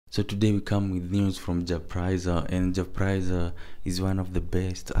So today we come with news from Jahprayzah, and Jahprayzah is one of the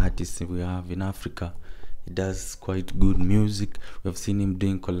best artists we have in Africa. He does quite good music. We've seen him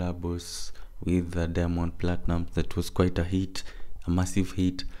doing collabos with Diamond Platinum. That was quite a hit, a massive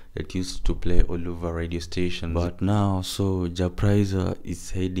hit that used to play all over radio stations. But now, so Jahprayzah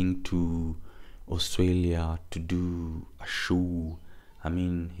is heading to Australia to do a show. I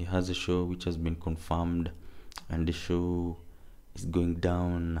mean, he has a show which has been confirmed, and the show is going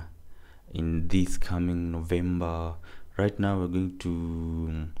down in this coming November. Right now we're going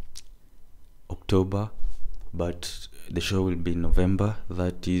to October, but the show will be in November.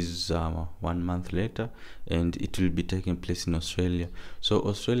 That is 1 month later, and it will be taking place in Australia. So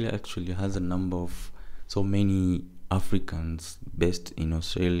Australia actually has a number of so many Africans based in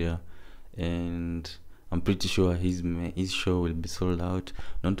Australia, and I'm pretty sure his show will be sold out,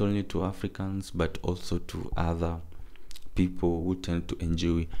 not only to Africans but also to other people who tend to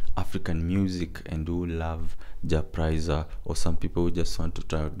enjoy African music and who love Jahprayzah, or some people who just want to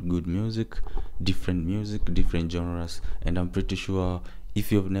try out good music, different genres. And I'm pretty sure if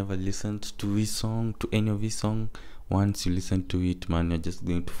you've never listened to his song, to any of his song, once you listen to it, man, you're just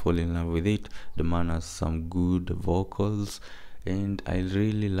going to fall in love with it. The man has some good vocals, and I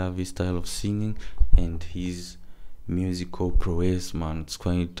really love his style of singing and his musical prowess, man. It's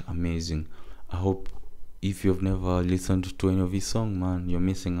quite amazing. I hope if you've never listened to any of his songs, man, you're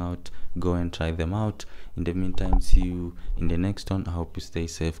missing out. Go and try them out. In the meantime, see you in the next one. I hope you stay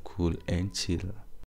safe, cool, and chill.